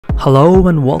Hello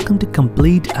and welcome to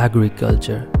Complete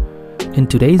Agriculture. In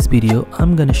today's video,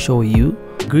 I'm gonna show you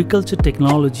agriculture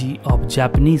technology of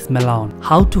Japanese melon,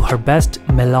 how to harvest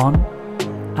melon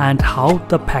and how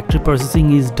the factory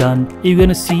processing is done. You're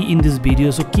gonna see in this video,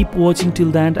 so keep watching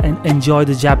till the end and enjoy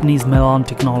the Japanese melon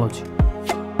technology.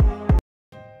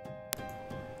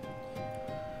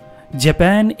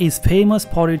 Japan is famous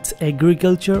for its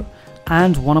agriculture,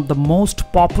 and one of the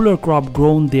most popular crop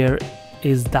grown there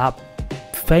is the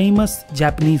famous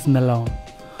Japanese melon.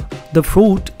 The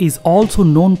fruit is also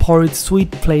known for its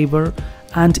sweet flavor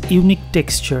and unique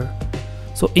texture.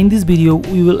 So in this video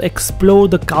we will explore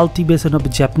the cultivation of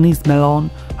Japanese melon,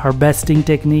 harvesting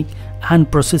technique and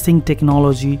processing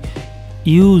technology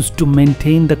used to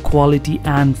maintain the quality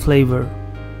and flavor.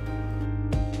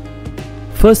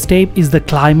 First step is the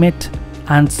climate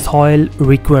and soil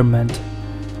requirement.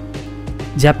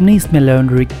 Japanese melon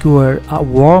require a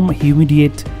warm,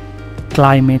 humid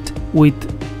climate with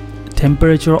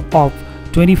temperature of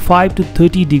 25 to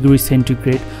 30 degrees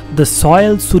centigrade. The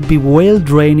soil should be well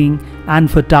draining and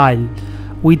fertile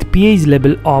with pH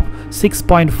level of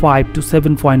 6.5 to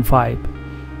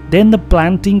 7.5. Then the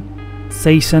planting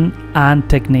season and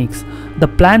techniques. The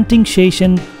planting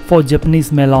season for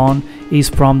Japanese melon is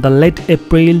from the late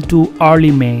April to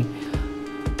early May.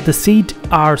 The seeds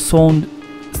are sown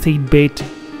seedbed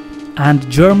and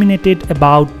germinated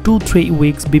about 2-3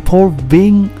 weeks before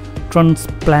being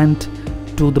transplanted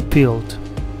to the field.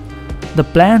 The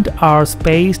plants are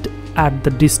spaced at the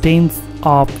distance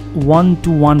of 1 to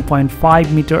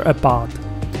 1.5 meter apart.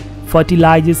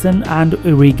 Fertilization and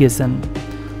irrigation.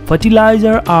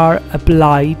 Fertilizers are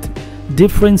applied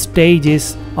different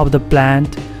stages of the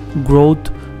plant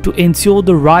growth to ensure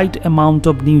the right amount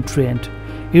of nutrient.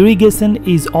 Irrigation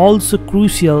is also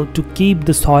crucial to keep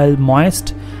the soil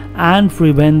moist and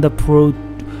prevent the fruit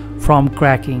from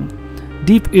cracking.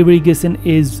 Deep irrigation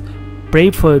is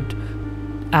preferred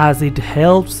as it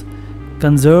helps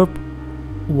conserve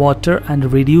water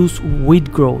and reduce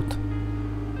weed growth.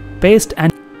 Pest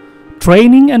and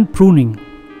training and pruning.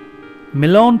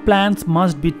 Melon plants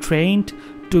must be trained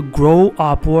to grow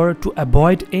upward to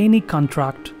avoid any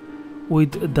contact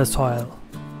with the soil,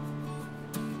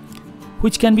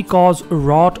 which can be cause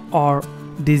rot or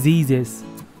diseases.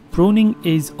 Pruning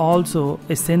is also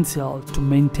essential to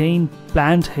maintain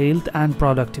plant health and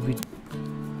productivity.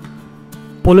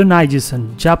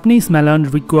 Pollination. Japanese melon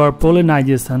require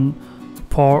pollination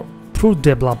for fruit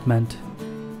development.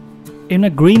 In a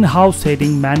greenhouse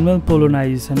setting, manual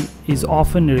pollination is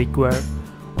often required,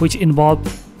 which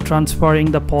involves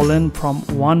transferring the pollen from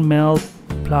one male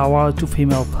flower to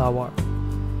female flower.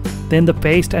 Then the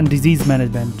pest and disease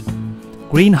management.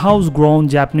 Greenhouse grown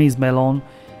Japanese melon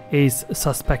is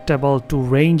susceptible to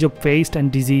range of pests and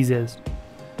diseases.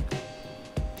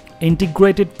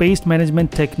 Integrated pest management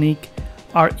techniques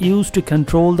are used to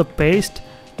control the pest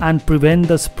and prevent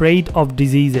the spread of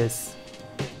diseases.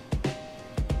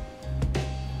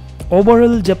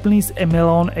 Overall, Japanese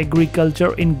melon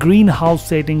agriculture in greenhouse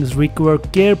settings require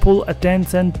careful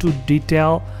attention to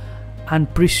detail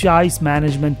and precise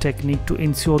management technique to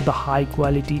ensure the high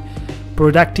quality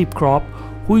productive crop,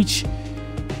 which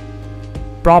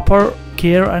proper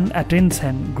care and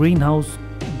attention. Greenhouse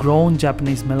grown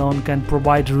Japanese melon can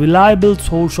provide reliable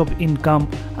source of income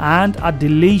and a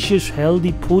delicious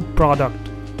healthy food product.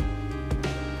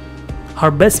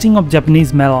 Harvesting of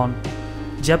Japanese melon.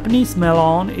 Japanese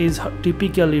melon is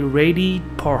typically ready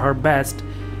for harvest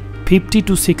 50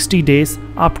 to 60 days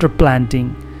after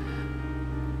planting.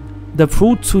 The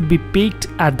fruit should be picked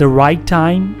at the right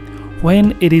time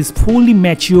when it is fully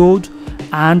matured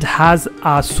and has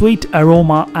a sweet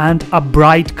aroma and a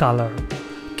bright color.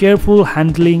 Careful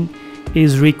handling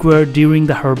is required during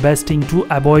the harvesting to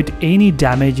avoid any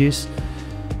damages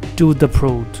to the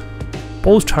fruit.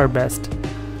 Post-harvest.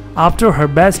 After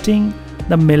harvesting,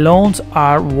 the melons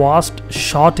are washed,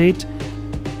 sorted,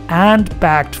 and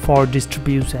packed for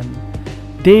distribution.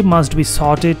 They must be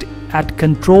sorted at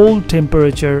controlled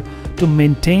temperature to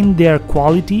maintain their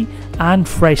quality and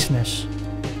freshness.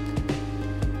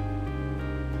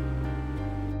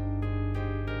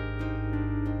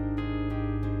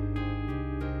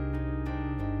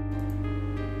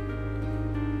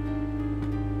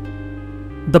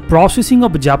 The processing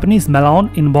of Japanese melon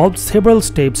involves several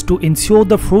steps to ensure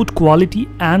the fruit quality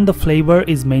and the flavor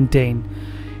is maintained.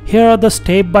 Here are the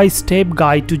step-by-step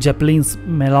guide to Japanese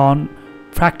melon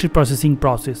factory processing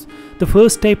process. The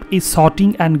first step is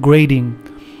sorting and grading.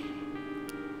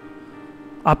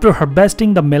 After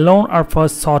harvesting, the melon are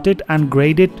first sorted and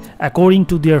graded according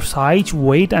to their size,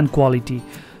 weight and quality.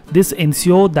 This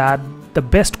ensures that the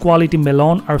best quality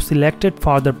melon are selected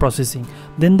for the processing.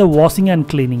 Then the washing and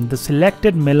cleaning. The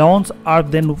selected melons are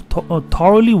then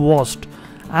thoroughly washed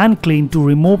and cleaned to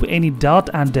remove any dirt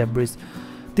and debris.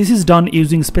 This is done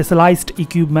using specialized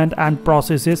equipment and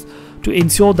processes to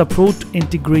ensure the fruit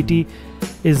integrity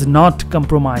is not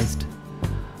compromised.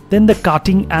 Then the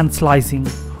cutting and slicing.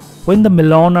 When the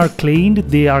melons are cleaned,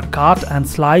 they are cut and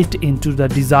sliced into the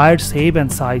desired shape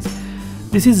and size.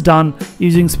 This is done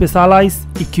using specialized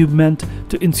equipment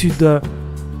to ensure the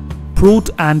fruit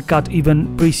and cut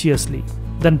even preciously.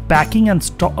 Then packing and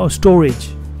storage.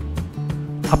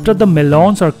 After the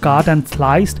melons are cut and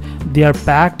sliced, they are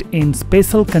packed in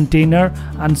special container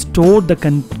and stored at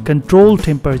controlled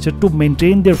temperature to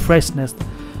maintain their freshness.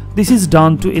 This is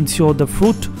done to ensure the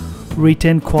fruit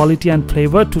retain quality and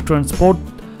flavor to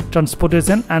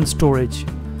transportation and storage.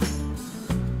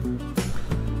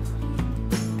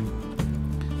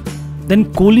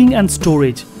 Then cooling and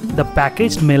storage. The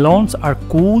packaged melons are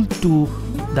cooled to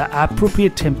the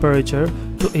appropriate temperature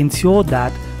to ensure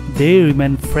that they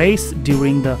remain fresh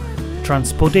during the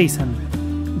transportation.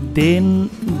 Then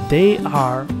they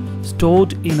are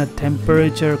stored in a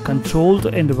temperature controlled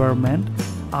environment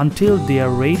until they are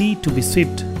ready to be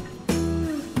shipped.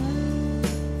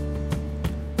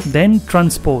 Then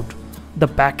transport. The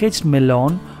packaged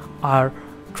melons are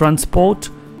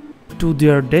transported to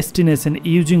their destination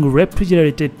using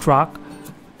refrigerated truck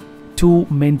to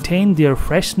maintain their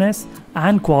freshness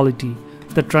and quality.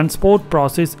 The transport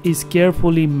process is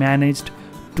carefully managed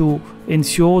to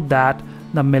ensure that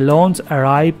the melons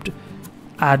arrived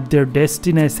at their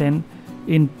destination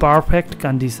in perfect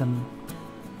condition.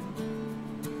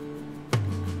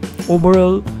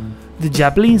 Overall, the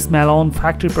Japanese melon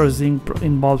factory processing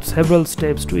involves several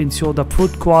steps to ensure the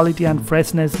fruit quality and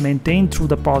freshness maintained through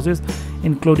the process,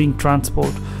 including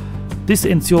transport. This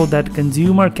ensures that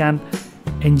consumer can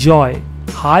enjoy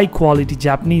high quality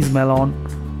Japanese melon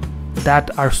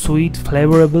that are sweet,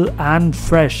 flavorful and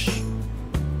fresh.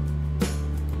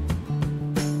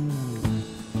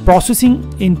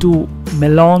 Processing into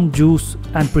melon juice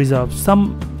and preserve.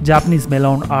 Some Japanese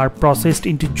melon are processed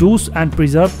into juice and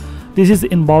preserve. This is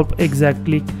involved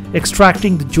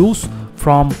extracting the juice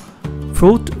from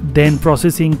fruit, then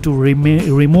processing to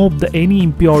remove any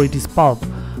impurities pulp.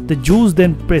 The juice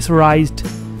then pressurized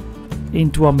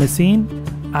into a machine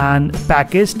and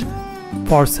packaged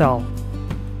for sale.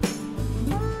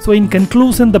 So in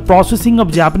conclusion, the processing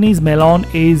of Japanese melon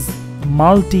is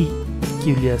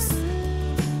meticulous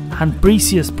and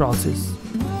precious process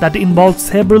that involves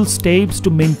several steps to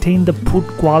maintain the fruit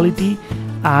quality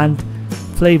and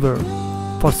flavor.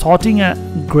 For sorting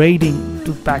and grading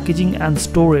to packaging and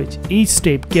storage, each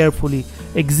step carefully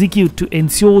executed to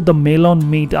ensure the melon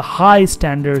meet a high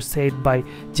standard set by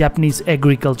Japanese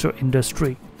agriculture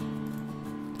industry.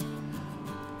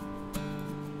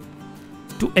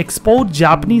 To export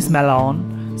Japanese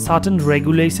melon, certain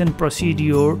regulation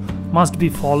procedure must be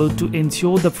followed to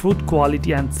ensure the fruit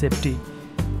quality and safety.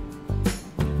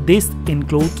 This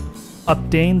includes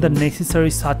obtain the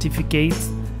necessary certificates,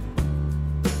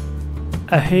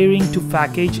 adhering to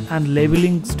package and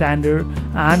labeling standard,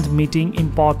 and meeting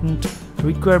important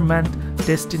requirement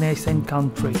destination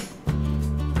country.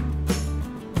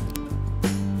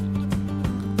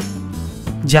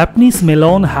 Japanese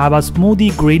melon have a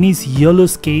smoothie greenish yellow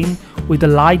skin with a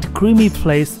light creamy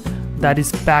flesh that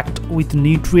is packed with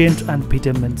nutrients and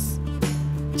vitamins.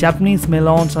 Japanese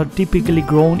melons are typically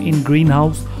grown in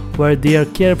greenhouse where they are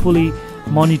carefully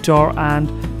monitored and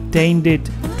tended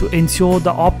to ensure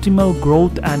the optimal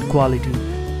growth and quality.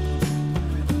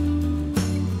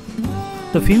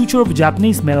 The future of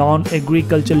Japanese melon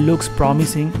agriculture looks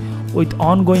promising with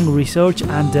ongoing research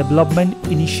and development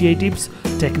initiatives,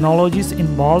 technologies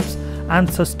involved, and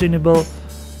sustainable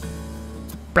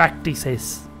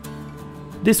practices.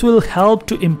 This will help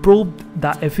to improve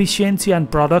the efficiency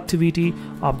and productivity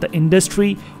of the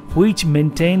industry, which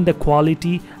maintain the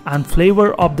quality and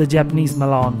flavor of the Japanese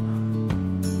melon.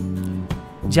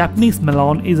 Japanese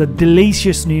melon is a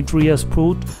delicious nutritious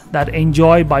fruit that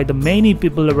enjoyed by the many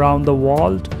people around the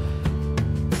world.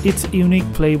 Its unique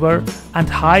flavor and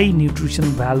high nutrition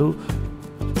value.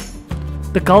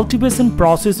 The cultivation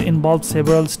process involves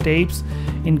several steps,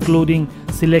 including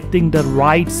selecting the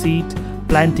right seed,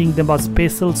 planting them a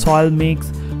special soil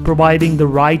mix, providing the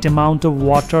right amount of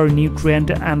water,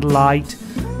 nutrient and light.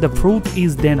 The fruit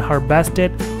is then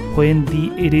harvested when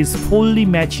it is fully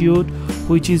matured,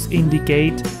 which is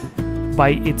indicated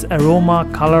by its aroma,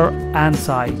 color and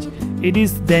size. It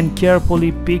is then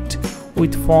carefully picked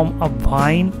with form of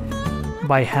vine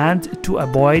by hand to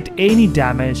avoid any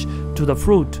damage to the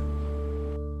fruit.